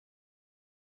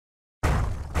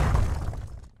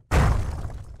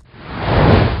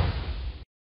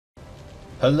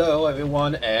Hello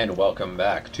everyone and welcome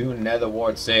back to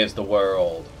Netherward Saves the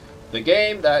World. The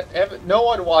game that no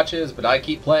one watches but I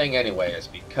keep playing anyways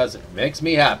because it makes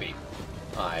me happy.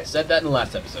 I said that in the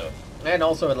last episode. And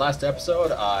also in last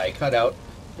episode I cut out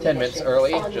 10 minutes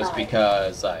early just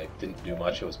because I didn't do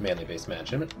much. It was mainly base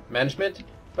management.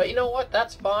 But you know what?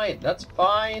 That's fine. That's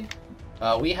fine.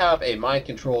 We have a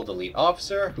mind-controlled elite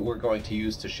officer who we're going to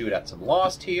use to shoot at some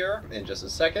Lost here in just a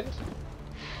second.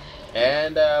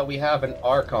 And we have an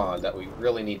Archon that we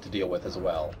really need to deal with as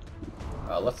well.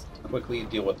 Let's quickly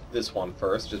deal with this one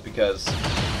first, just because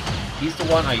he's the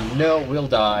one I know will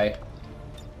die.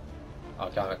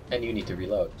 Okay, and you need to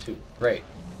reload too. Great.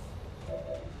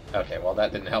 Okay, well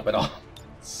that didn't help at all.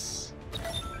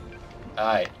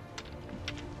 Alright.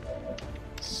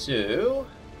 So...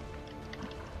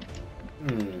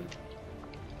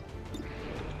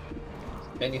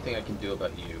 anything I can do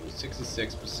about you?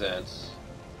 66%...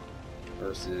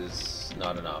 versus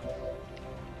not enough.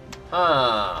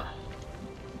 Ah.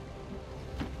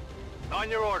 On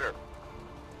your order.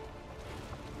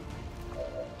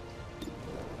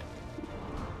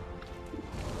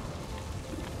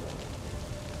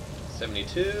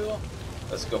 $72.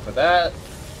 Let's go for that.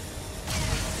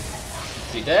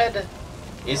 Is he dead?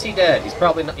 Is he dead? He's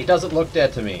probably not. He doesn't look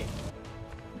dead to me.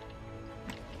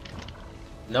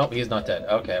 Nope, he's not dead.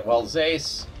 Okay, well,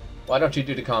 Zace, why don't you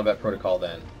do the combat protocol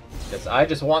then? Because I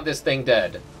just want this thing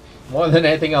dead. More than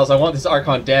anything else, I want this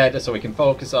Archon dead so we can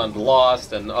focus on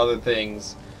Lost and other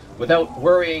things without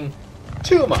worrying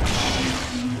too much.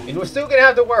 And we're still going to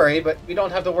have to worry, but we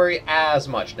don't have to worry as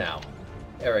much now.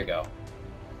 There we go.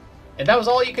 And that was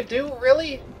all you could do?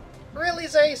 Really? Really,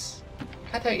 Zace?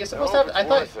 I tell you, you're supposed to have...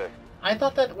 I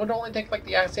thought that would only take like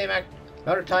the same amount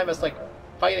of time as like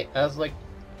fighting, as like,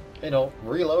 you know,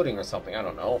 reloading or something. I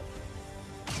don't know.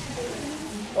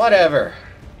 Whatever.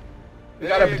 We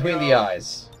got it between the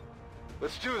eyes.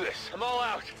 Let's do this. I'm all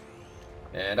out.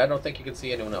 And I don't think you can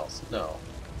see anyone else. No.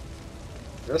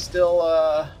 They're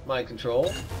still mind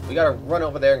control. We gotta run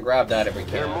over there and grab that if we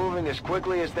can. They're moving as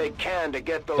quickly as they can to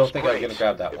get those Don't think crates. I'm gonna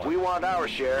grab that If one. we want our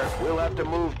share, we'll have to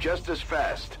move just as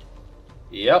fast.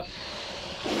 Yep.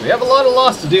 We have a lot of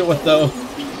loss to deal with though.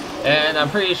 And I'm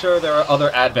pretty sure there are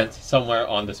other advents somewhere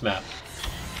on this map.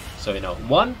 So, you know,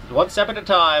 one step at a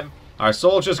time. Our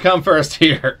soldiers come first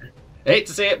here. Hate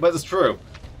to say it, but it's true.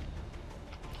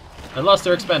 Unless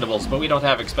they're expendables, but we don't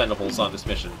have expendables on this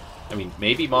mission. I mean,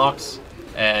 maybe Mox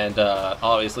and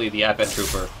obviously the Advent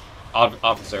Trooper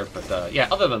officer, but yeah,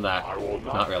 other than that,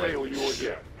 not really.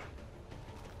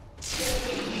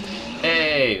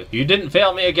 Hey, you didn't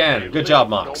fail me again. Good job,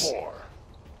 Mox.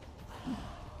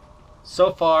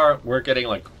 So far, we're getting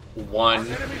like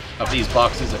one of these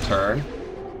boxes a turn.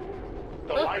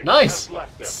 Oh, nice!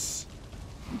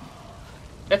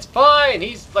 It's fine!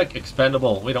 He's, like,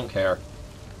 expendable. We don't care.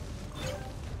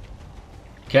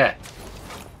 Okay.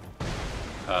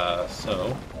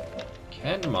 So...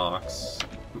 can Mox...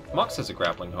 Mox has a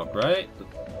grappling hook, right?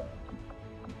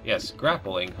 Yes,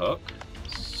 grappling hook.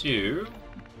 So...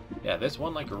 yeah, there's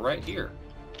one, like, right here.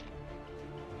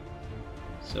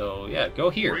 So, yeah, go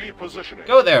here.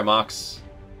 Go there, Mox.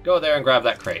 Go there and grab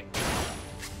that crate.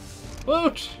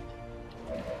 Woot!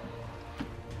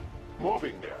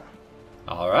 Moving there.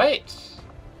 Alright.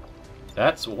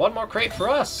 That's one more crate for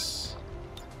us.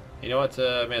 You know what,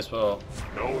 may as well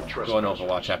go on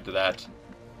Overwatch after that.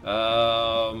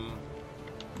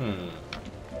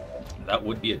 That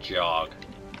would be a jog,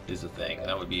 is the thing.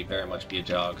 That would be very much be a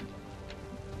jog.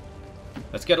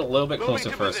 Let's get a little bit closer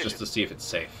first, just to see if it's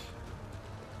safe.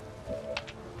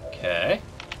 Okay.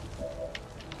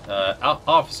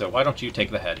 Officer, why don't you take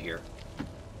the head here?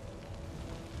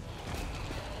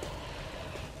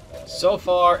 So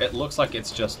far, it looks like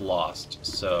it's just Lost,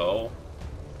 so...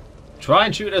 try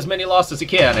and shoot as many Lost as you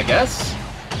can, I guess.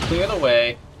 Clear the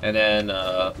way, and then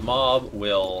Mob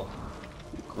will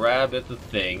grab at the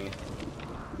thing.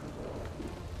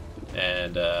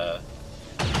 And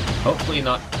hopefully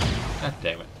not... god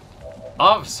damn it.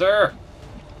 Officer!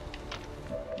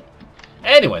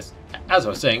 Anyways, as I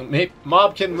was saying,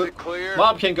 Mob can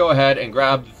go ahead and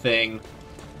grab the thing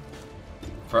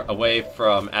away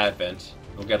from Advent.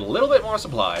 We'll get a little bit more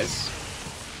supplies,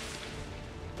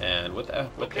 and with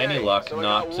any luck, so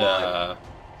not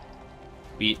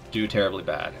do terribly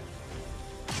bad.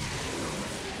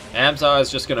 Amzar is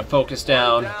just going to focus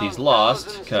down these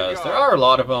Lost, because there are a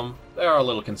lot of them. They are a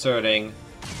little concerning.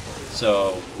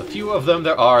 So, the fewer of them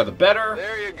there are, the better.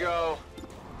 There you go.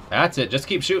 That's it. Just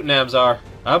keep shooting, Amzar.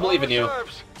 I believe in you.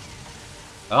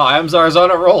 Oh, Amzar's on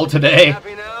a roll today.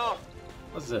 Happy now?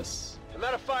 What's this? I'm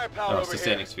out of firepower Oh, it's over the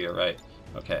standing here. sphere, right.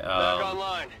 Okay, Back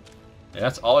online. And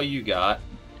that's all you got.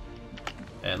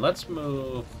 And let's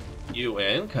move you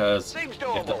in, because if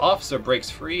the officer breaks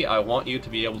free, I want you to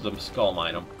be able to skull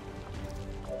mine him.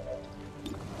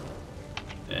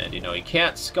 And, you know, you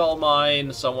can't skull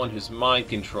mine someone who's mind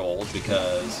controlled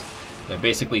because they're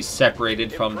basically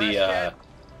separated from the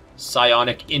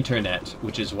psionic internet,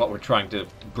 which is what we're trying to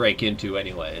break into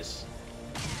anyways.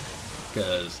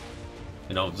 Because,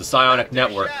 you know, the psionic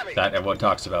network that everyone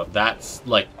talks about, that's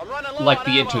like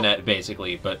the internet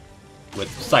basically, but with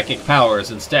psychic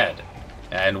powers instead.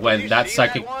 And when that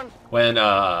psychic, when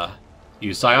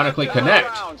you psionically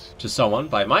connect to someone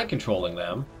by mind controlling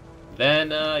them,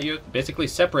 then you're basically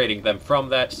separating them from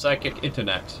that psychic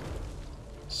internet.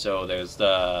 So there's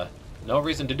no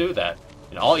reason to do that.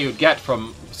 And all you get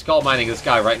from skull mining this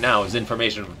guy right now is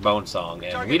information from Bonesong,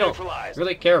 and we don't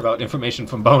really care about information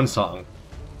from Bonesong.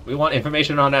 We want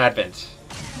information on Advent.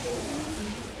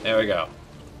 There we go.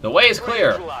 The way is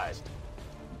clear.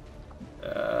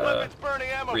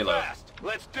 Reload.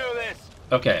 Let's do this.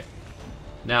 Okay.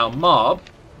 Now, mob.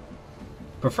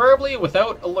 Preferably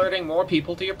without alerting more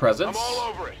people to your presence. I'm all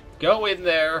over it. Go in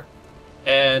there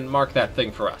and mark that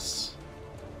thing for us.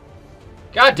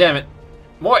 God damn it.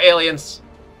 More aliens.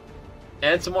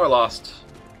 And some more lost.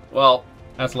 Well,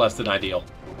 that's less than ideal.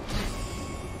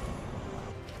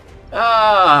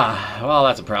 Ah, well,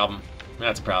 that's a problem.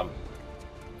 That's a problem.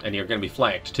 And you're going to be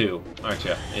flanked, too, aren't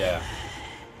you? Yeah.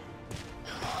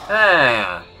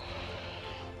 Ah.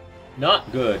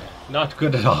 Not good. Not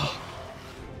good at all.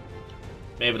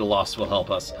 Maybe the lost will help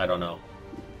us. I don't know.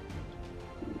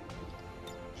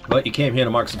 But you came here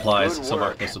to mark supplies, so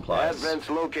mark the supplies. Advent's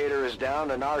locator is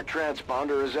down and our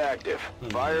transponder is active.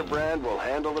 Firebrand will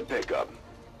handle the pickup.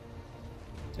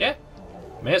 Yeah.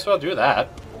 May as well do that.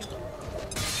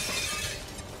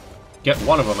 Get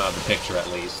one of them out of the picture at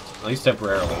least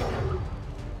temporarily.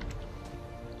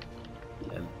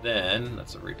 And then,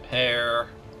 that's a repair.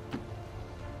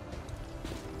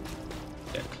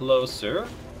 Get closer.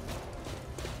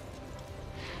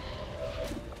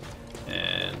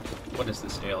 And what is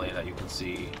this alien that you can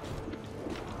see?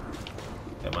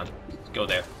 Come on, go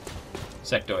there.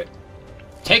 Sectoid.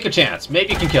 Take a chance.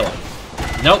 Maybe you can kill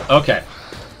him. Nope, okay.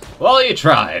 Well, you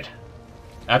tried.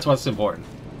 That's what's important.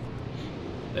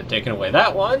 Then taking away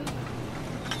that one.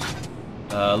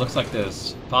 Looks like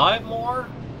there's 5 more?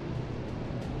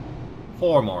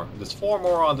 4 more. There's 4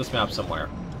 more on this map somewhere.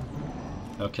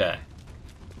 Okay.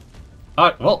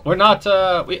 Well, we're not,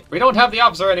 we don't have the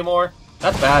officer anymore.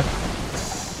 That's bad.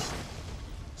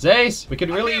 Zace, we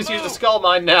could really use you as a skull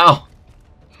mine now.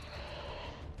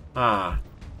 Ah.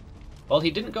 Well, he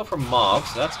didn't go for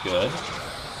mobs, so that's good.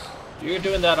 You're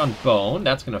doing that on Bone.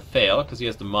 That's gonna fail, because he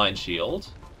has the mine shield.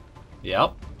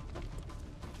 Yep.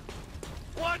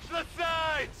 Watch the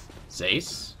sides!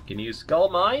 Zace, can you skull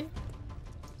mine?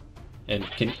 And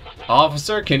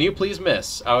officer, can you please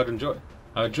miss? I would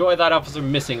enjoy that officer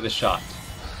missing the shot.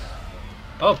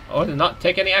 Oh, did not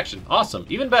take any action. Awesome,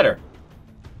 even better.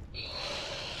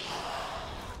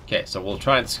 Okay, so we'll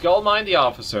try and skull mine the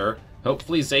officer.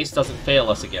 Hopefully Zace doesn't fail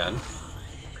us again.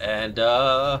 And,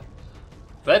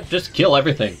 then just kill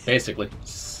everything, basically.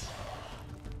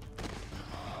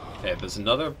 Okay, there's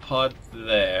another pod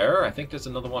there. I think there's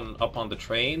another one up on the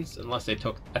trains, unless they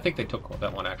took... I think they took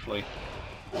that one, actually.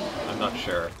 I'm not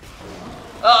sure.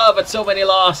 Oh, but so many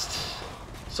lost!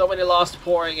 So many lost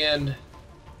pouring in.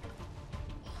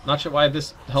 Not sure why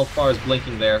this health bar is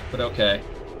blinking there, but okay.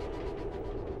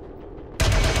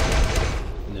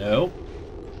 Nope.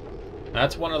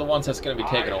 That's one of the ones that's going to be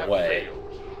taken away.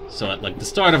 So at like the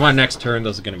start of our next turn,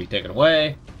 those are going to be taken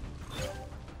away.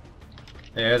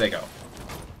 There they go.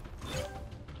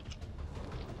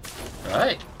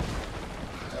 Alright.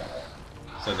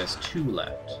 So there's 2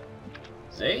 left.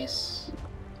 Zace.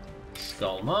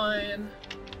 Skull Mine.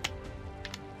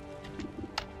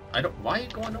 Why are you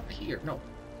going up here? No.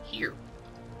 Here.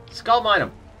 Skull Mine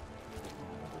him.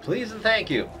 Please and thank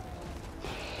you.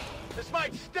 This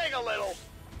might sting a little.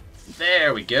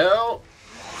 There we go.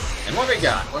 And what we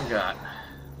got? What we got?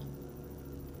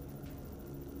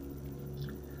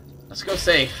 Let's go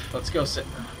safe. Let's go safe.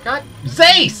 God,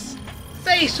 Zace!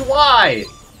 Zace, why?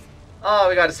 Oh,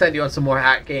 we gotta send you on some more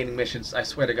hack gaining missions. I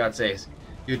swear to God, Zace.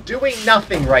 You're doing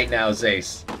nothing right now,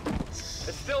 Zace.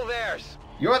 It's still theirs.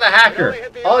 You're the hacker.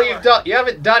 All you've done, you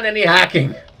haven't done any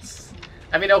hacking.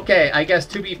 I mean, okay, I guess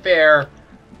to be fair,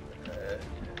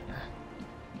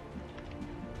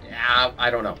 yeah,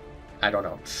 I don't know. I don't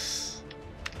know.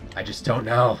 I just don't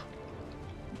know.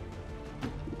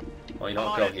 Well, you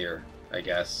don't go here, I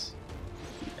guess.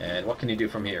 And what can you do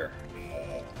from here?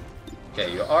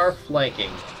 Okay, you are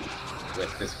flanking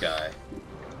with this guy.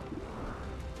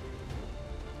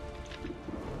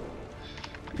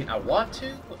 keeping. I want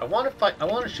to fight. I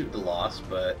want to shoot the Lost,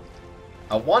 but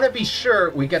I want to be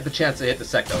sure we get the chance to hit the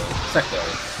sectoid.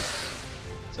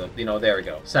 So you know, there we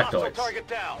go. Sectoids. Target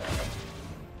down.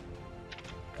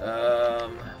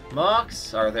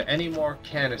 Mox, are there any more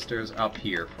canisters up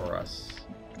here for us?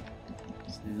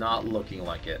 It's not looking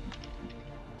like it.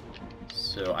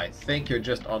 So I think you're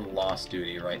just on Lost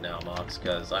duty right now, Mox,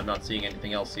 because I'm not seeing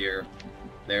anything else here.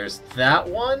 There's that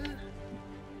one,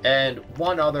 and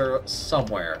one other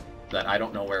somewhere that I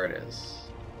don't know where it is.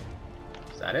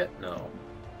 Is that it? No.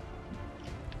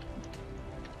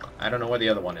 I don't know where the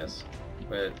other one is.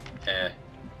 But,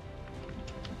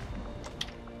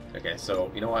 Okay, so,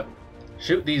 you know what?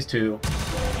 Shoot these two.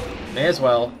 May as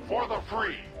well. For the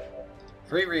free.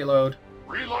 Free reload.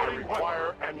 Reloading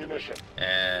fire ammunition.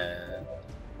 And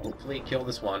hopefully kill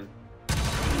this one.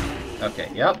 Okay,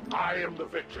 yep. I am the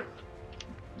victim.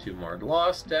 2 more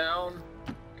Lost down.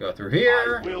 Go through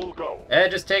here. I will go.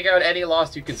 And just take out any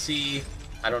Lost you can see.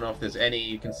 I don't know if there's any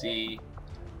you can see.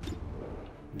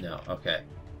 No, okay.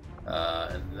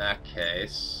 In that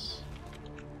case...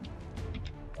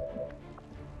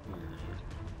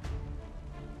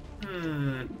 I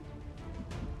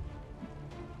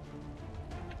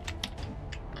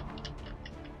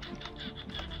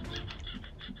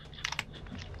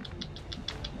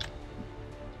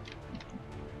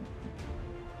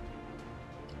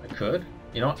could.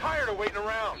 You know what? Tired of waiting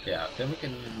around. Yeah, then we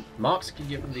can... Mox can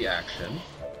give him the action.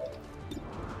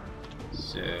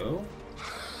 So...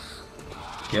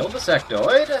 Kill the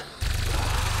sectoid.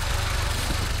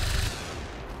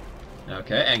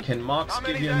 Okay, and can Mox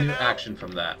give you a new action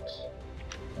from that?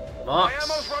 My ammo's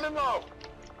Mox? running low.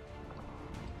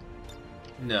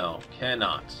 No,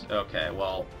 cannot. Okay,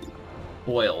 well...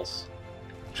 Boils.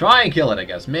 Try and kill it, I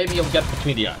guess. Maybe you'll get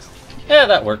between the eyes. Yeah,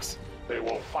 that works. They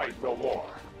will fight no more.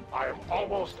 I am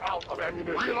almost out of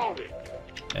ammunition. Reloading.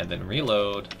 And then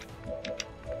reload.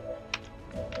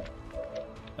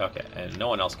 Okay, and no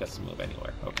one else gets to move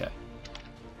anywhere. Okay.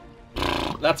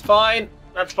 That's fine.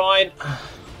 That's fine.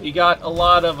 You got a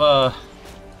lot of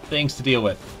things to deal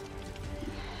with.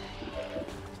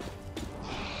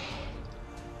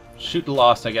 Shoot the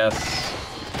Lost, I guess.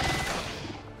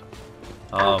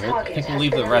 I think we'll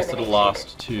leave the rest of the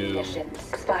Lost to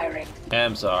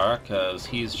Amzar, because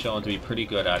he's shown to be pretty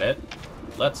good at it.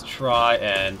 Let's try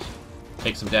and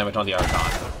take some damage on the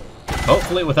Archon.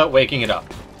 Hopefully without waking it up.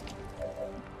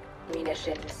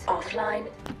 Munitions offline.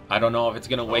 I don't know if it's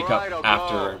going to wake Alright, up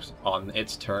I'll after on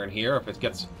its turn here, if it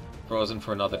gets frozen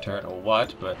for another turn or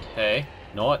what, but hey,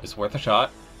 you know what? It's worth a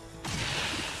shot.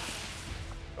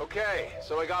 Okay,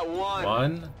 so I got one.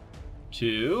 1,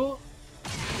 2...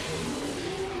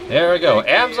 There we go.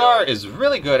 Amzar is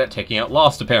really good at taking out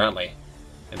Lost, apparently.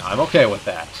 And I'm okay with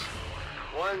that.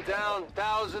 One down,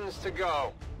 thousands to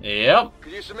go. Yep.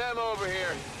 Could use some ammo over here.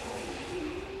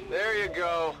 There you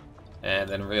go. And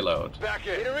then reload. Back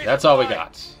in. That's all we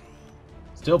got.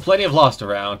 Still plenty of Lost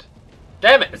around.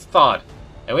 Damn it, it's thawed.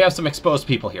 And we have some exposed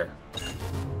people here.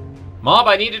 Mob,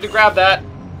 I needed to grab that.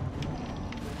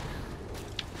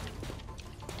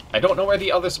 I don't know where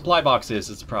the other supply box is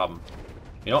the problem.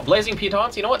 You know what, Blazing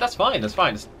Pitons? You know what, that's fine, that's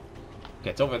fine. Okay,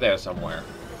 it's over there somewhere.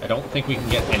 I don't think we can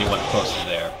get anyone close to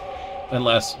there.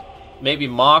 Unless maybe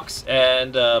Mox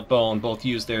and Bone both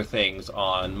use their things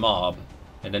on Mob,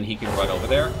 and then he can run over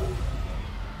there.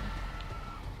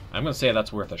 I'm gonna say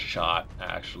that's worth a shot,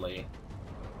 actually.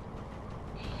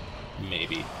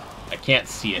 Maybe. I can't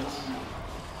see it.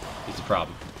 It's a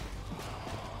problem.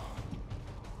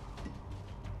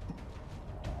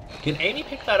 Can AEME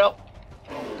pick that up?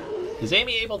 Is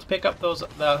AEME able to pick up those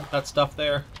that stuff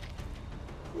there?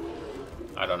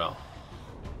 I don't know.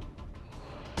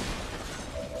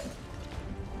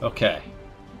 Okay.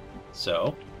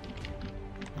 So,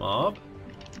 Mob,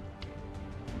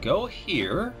 go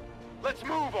here. Let's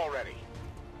move already.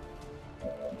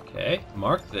 Okay,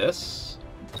 mark this.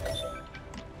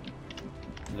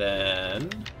 Then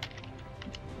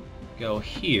go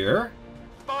here.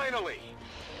 Finally.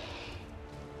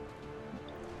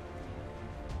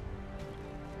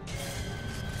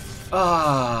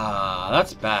 Ah,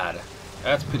 that's bad.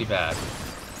 That's pretty bad.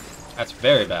 That's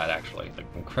very bad, actually. Like,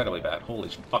 incredibly bad. Holy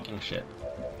fucking shit.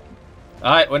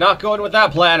 Alright, we're not going with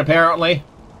that plan, apparently.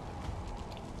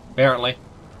 Apparently.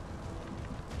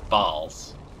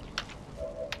 Balls.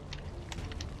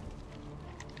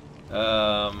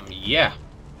 Yeah.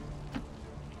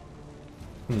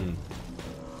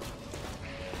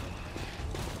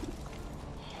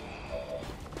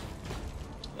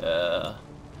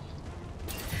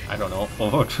 I don't know.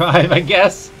 Overdrive, I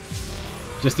guess?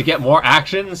 Just to get more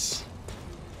actions?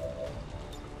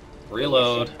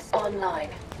 Reload. Online.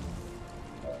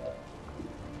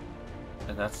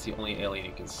 And that's the only alien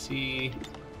you can see.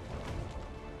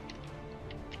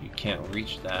 You can't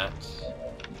reach that.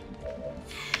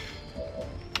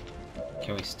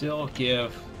 Can we still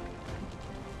give...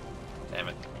 Damn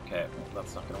it. Okay,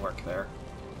 that's not gonna work there.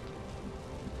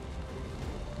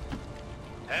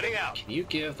 Heading out. Can you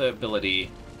give the ability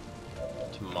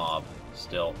to mob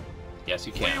still? Yes,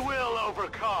 you can. We will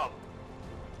overcome.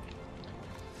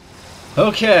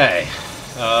 Okay.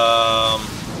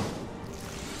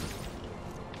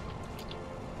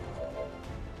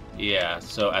 Yeah,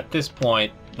 so at this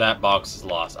point, that box is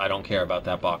lost. I don't care about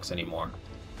that box anymore.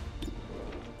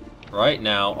 Right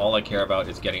now, all I care about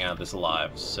is getting out of this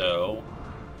alive. So,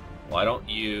 why don't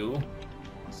you...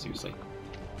 Seriously.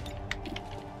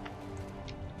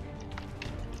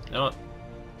 You know what?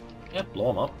 Yeah,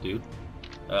 blow them up, dude.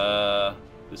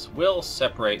 This will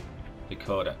separate the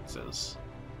codexes.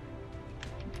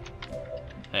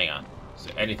 Hang on. Is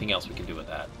there anything else we can do with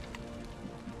that?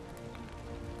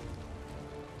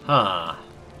 Huh.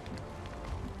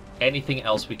 Anything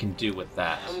else we can do with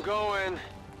that? I'm going.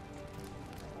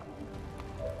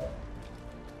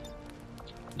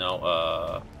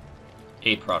 No,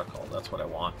 aid protocol. That's what I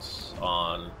want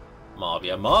on Mob.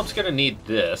 Yeah, Mob's gonna need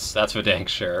this. That's for dang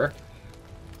sure.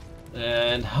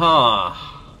 And, I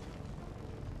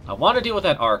want to deal with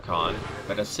that Archon,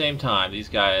 but at the same time, these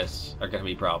guys are gonna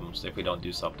be problems if we don't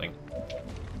do something.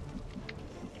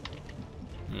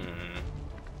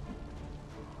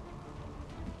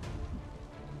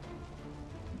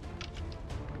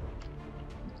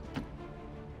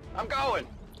 I'm going.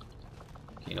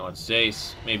 You know what,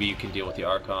 Zace, maybe you can deal with the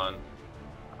Archon.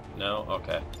 No?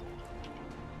 Okay.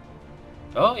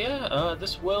 Oh yeah,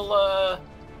 this will,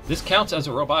 this counts as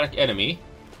a robotic enemy.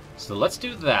 So let's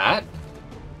do that.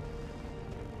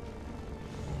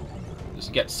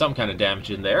 Just get some kind of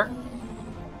damage in there.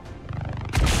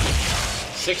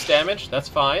 6 damage, that's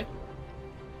fine.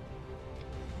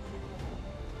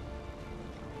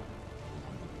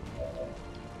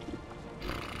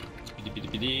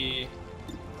 You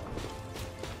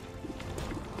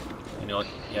know what?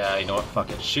 Yeah, you know what? Fuck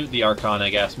it. Shoot the Archon,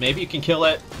 I guess. Maybe you can kill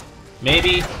it.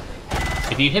 Maybe.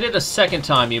 If you hit it a second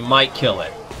time, you might kill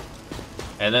it.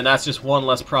 And then that's just one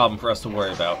less problem for us to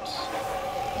worry about.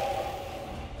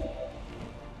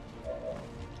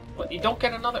 What? You don't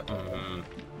get another...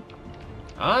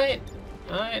 Alright.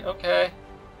 Alright, okay.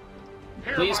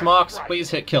 Please, Mox,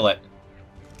 please kill it.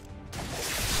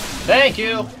 Thank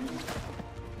you!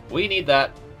 We need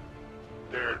that.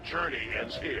 Their journey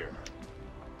ends here.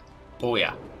 Oh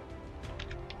yeah.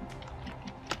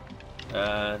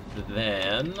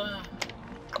 Then...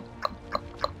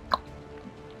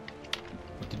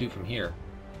 What to do from here?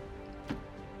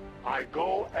 I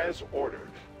go as ordered.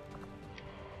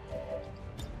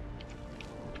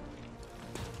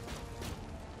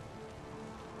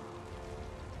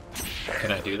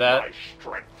 Can I do that? My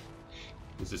strength.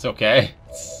 Is this okay?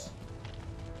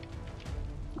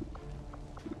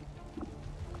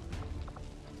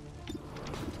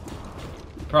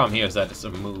 The problem here is that it's a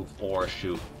move or a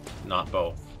shoot, not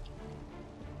both.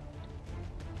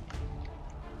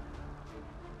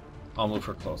 I'll move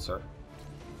her closer.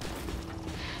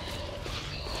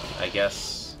 I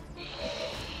guess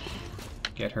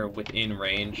get her within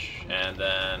range, and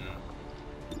then...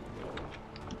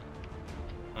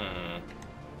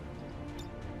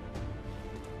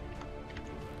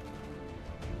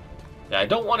 Yeah, I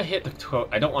don't want to hit the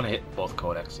I don't want to hit both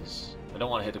codexes. I don't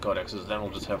want to hit the codexes, then we'll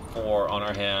just have 4 on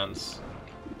our hands.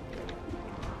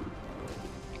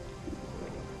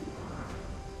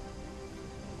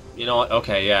 You know what?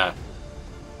 Okay, yeah.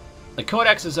 The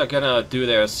codexes are gonna do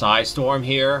their Psi Storm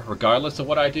here, regardless of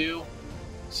what I do.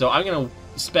 So I'm gonna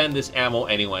spend this ammo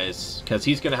anyways, because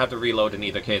he's gonna have to reload in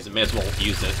either case, and may as well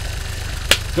use it.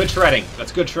 Good shredding.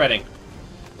 That's good shredding.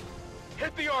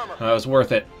 Hit the armor. That was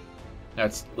worth it.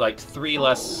 That's like 3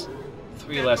 less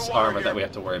armor that we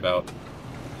have to worry about.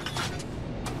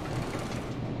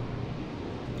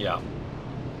 Yeah.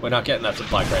 We're not getting that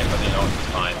supply crate, but you know, it's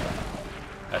fine.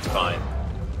 That's fine.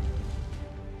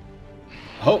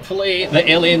 Hopefully the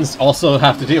aliens also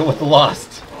have to deal with the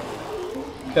Lost.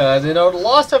 Because, you know, the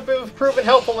Lost have proven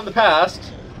helpful in the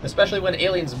past. Especially when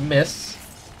aliens miss.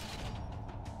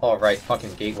 Oh, right,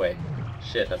 fucking gateway.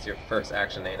 Shit, that's your first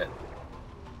action, ain't it?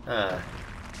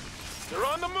 They're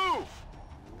on the move.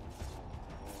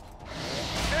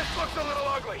 This looks a little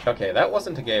ugly. Okay, that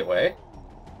wasn't a gateway.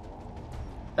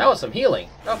 That was some healing.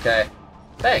 Okay.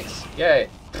 Thanks. Yay.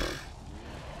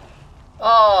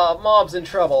 Ah, Mob's in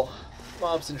trouble.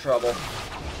 Mob's in trouble.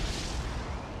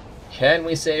 Can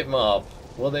we save Mob?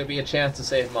 Will there be a chance to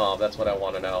save Mob? That's what I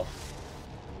want to know.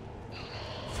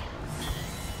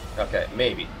 Okay,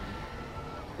 maybe.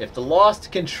 If the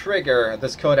Lost can trigger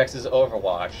this Codex's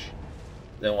Overwatch,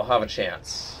 then we'll have a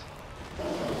chance.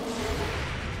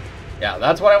 Yeah,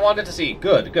 that's what I wanted to see.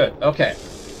 Good, good. Okay.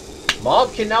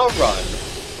 Mob can now run,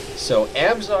 so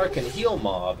Amzar can heal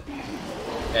Mob,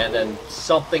 and then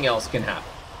something else can happen.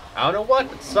 I don't know what,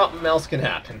 but something else can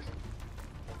happen.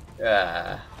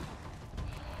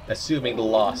 Assuming the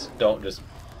Lost don't just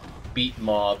beat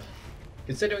Mob.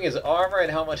 Considering his armor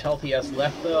and how much health he has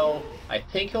left, though, I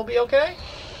think he'll be okay.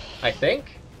 I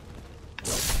think.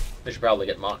 We should probably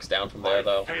get Mox down from there,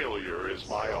 though. Failure is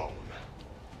my own.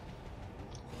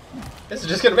 This is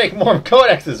just gonna make more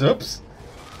codexes. Oops.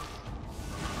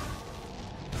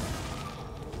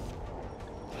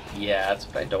 Yeah, that's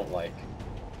what I don't like.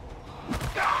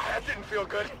 Ah, that didn't feel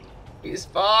good. He's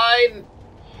fine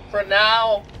for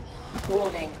now.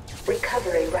 Warning.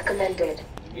 Recovery recommended.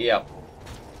 Yep.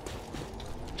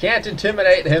 Can't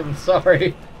intimidate him.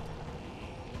 Sorry.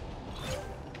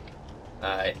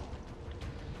 Alright.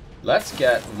 Let's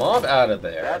get Mob out of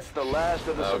there. That's the last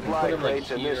of the we can supply put him, like,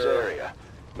 crates in this here. area.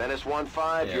 Menace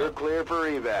 1-5, Yeah. you're clear for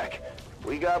evac.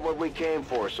 We got what we came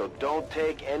for, so don't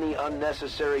take any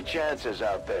unnecessary chances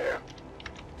out there.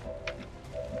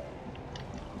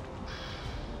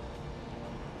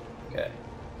 Okay.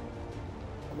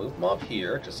 I'll move Mob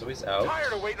here, just so he's out.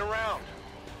 Tired of waiting around.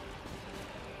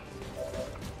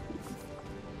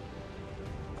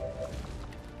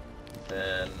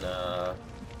 Then,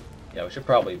 yeah, we should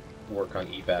probably work on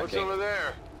What's over evacing,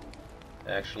 there?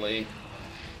 actually.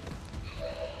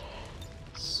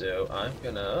 So, I'm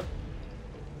gonna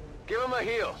Give him a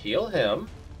heal. heal him.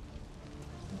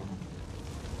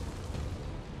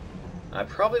 I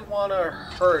probably want to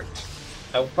hurt...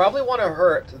 I probably want to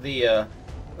hurt the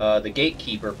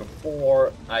gatekeeper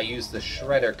before I use the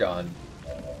shredder gun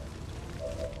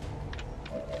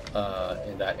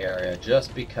in that area,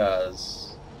 just because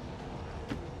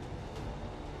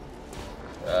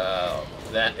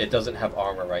that it doesn't have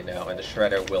armor right now, and the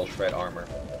shredder will shred armor,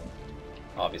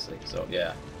 obviously. So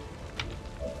yeah,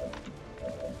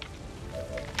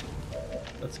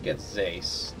 let's get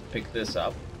Zace. Pick this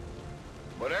up.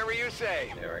 Whatever you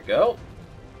say. There we go.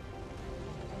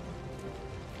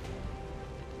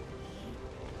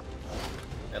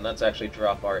 And let's actually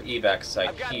drop our evac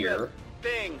site here.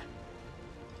 Thing.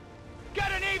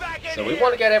 Got an evac in So we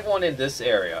want to get everyone in this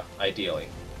area, ideally.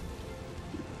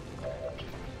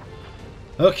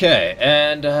 Okay,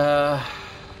 and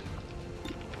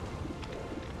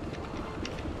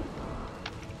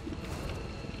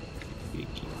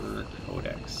Gatekeeper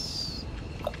Codex.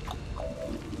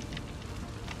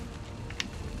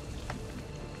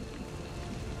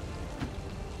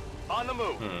 On the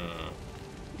move.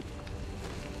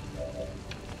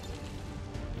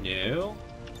 No.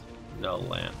 No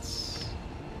Lance.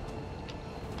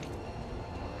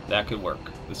 That could work.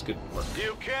 This could work.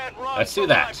 You can't run. Let's do from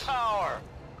that. my power.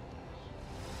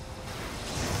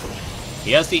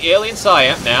 He has the alien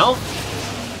Psyamp now.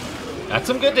 That's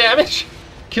some good damage.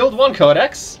 Killed one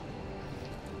Codex.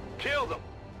 Kill them.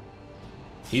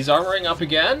 He's armoring up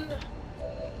again.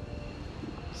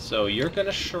 So you're gonna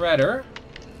Shredder.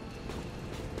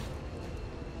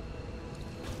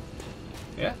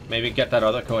 Yeah, maybe get that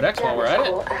other Codex while we're at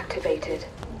it. Activated.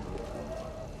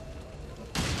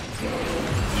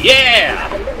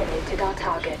 Yeah! Eliminated our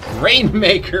target.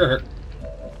 Rainmaker!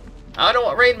 I don't know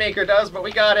what Rainmaker does, but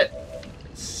we got it.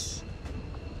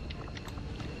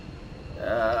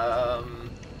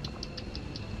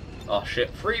 Oh shit,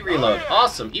 free reload.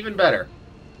 Awesome, even better.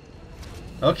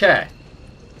 Okay.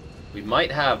 We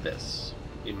might have this.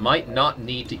 We might not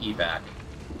need to evac.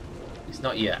 At least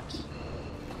not yet.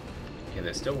 Okay,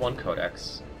 there's still one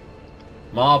Codex.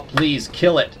 Mob, please,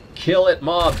 kill it. Kill it,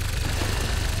 Mob.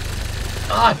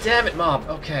 Ah, damn it, Mob.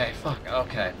 Okay, fuck,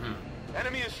 okay.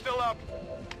 Enemy is still up.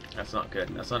 That's not good.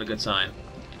 That's not a good sign.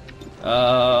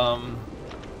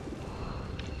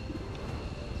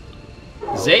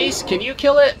 Zace, can you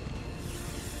kill it?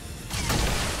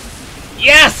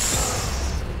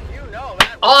 Yes! You know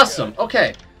that. Awesome.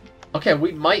 Okay. Okay,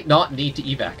 we might not need to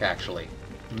evac, actually.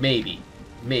 Maybe.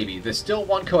 Maybe. There's still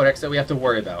one Codex that we have to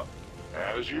worry about.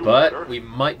 As you But order. we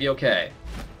might be okay.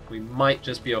 We might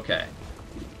just be okay.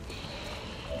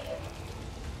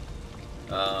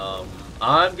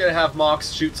 I'm gonna have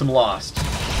Mox shoot some Lost.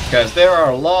 Because there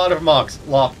are a lot of Mox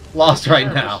lost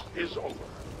right now. Is over.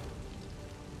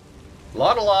 A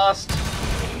lot of Lost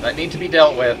that need to be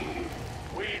dealt with.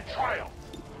 We triumph.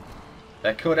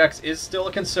 That Codex is still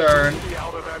a concern, Be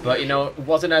out of ammunition. but you know, it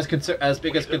wasn't as big a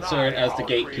We deny concern as the our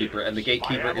Gatekeeper, and the creators.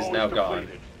 Gatekeeper My is ammo now gone.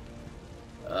 depleted.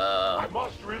 I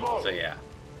must reload. So yeah.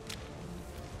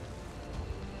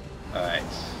 Alright.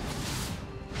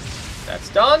 That's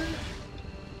done.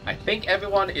 I think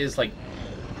everyone is, like,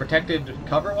 protected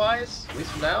cover-wise, at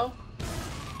least for now.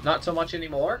 Not so much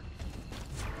anymore.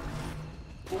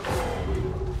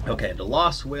 Okay, the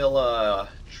loss will,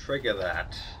 trigger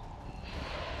that.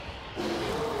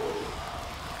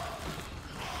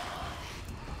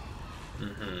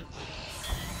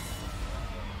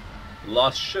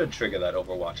 Loss should trigger that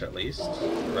Overwatch at least,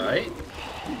 right?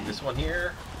 This one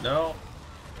here? No?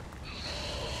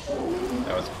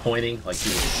 I was pointing like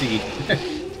you would see.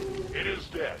 It is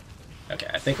dead. Okay,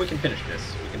 I think we can finish this.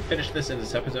 We can finish this in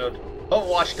this episode.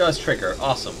 Overwatch does trigger.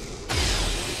 Awesome.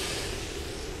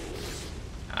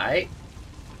 Alright.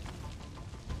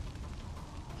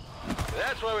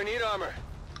 That's why we need armor.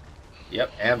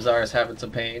 Yep, Amzar is having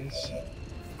some pains.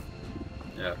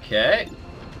 Okay.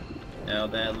 Now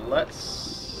then,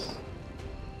 let's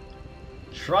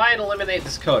try and eliminate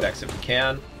this codex if we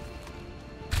can.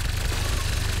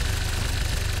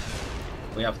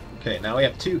 We have, okay, now we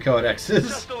have 2 codexes.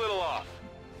 Just a little off.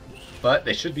 But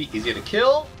they should be easier to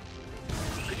kill.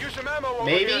 Could use some ammo over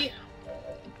Maybe. here.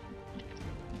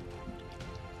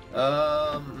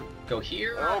 Go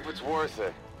here. I hope it's worth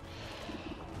it.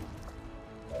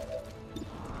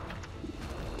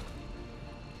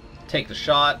 Take the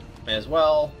shot as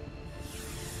well.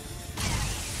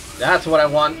 That's what I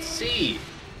want to see.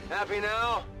 Happy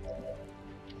now?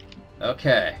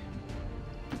 Okay.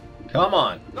 Come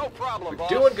on. No problem, We're boss.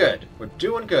 doing good. We're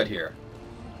doing good here.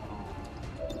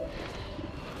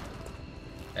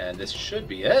 And this should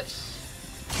be it.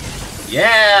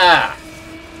 Yeah!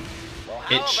 Well,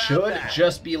 how It about should that?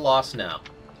 just be lost now.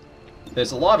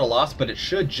 There's a lot of loss, but it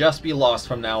should just be lost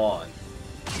from now on.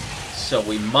 So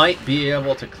we might be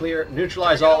able to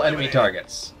neutralize all enemy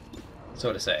targets,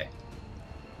 so to say.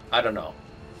 I don't know.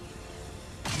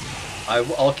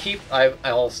 I'll keep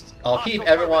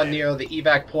everyone near the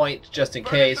evac point just in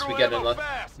case we get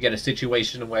a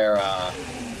situation where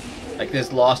like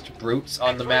there's lost brutes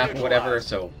on the map or whatever,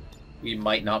 so we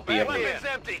might not be able to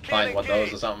find one of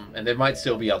those or something. And there might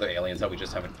still be other aliens that we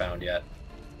just haven't found yet.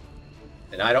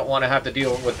 And I don't want to have to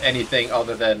deal with anything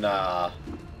other than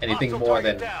anything more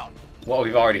than what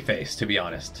we've already faced, to be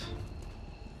honest.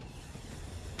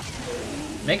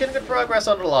 Making good progress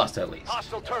on the lost, at least.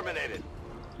 Hostile terminated.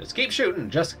 Just keep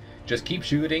shooting. Just keep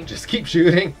shooting. Just keep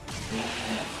shooting.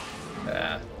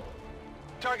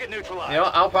 Target neutralized. You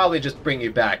know, I'll probably just bring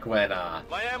you back when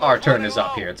our turn is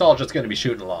up here. It's all just going to be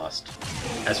shooting lost.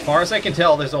 As far as I can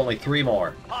tell, there's only 3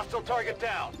 more. Hostile target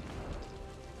down.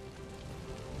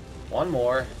 1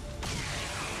 more.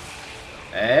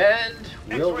 And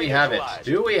will we have it?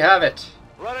 Do we have it?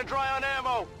 Running dry on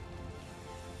ammo.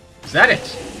 Is that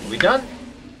it? Are we done?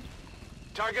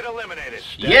 Target eliminated.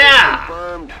 Yeah!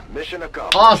 Confirmed. Mission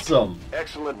accomplished. Awesome!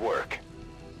 Excellent work.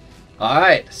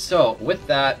 Alright, so with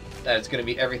that, that's going to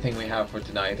be everything we have for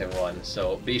tonight, everyone.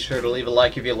 So be sure to leave a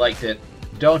like if you liked it.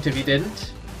 Don't if you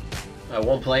didn't. I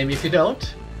won't blame you if you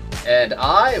don't. And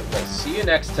I will see you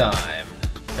next time.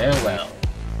 Farewell.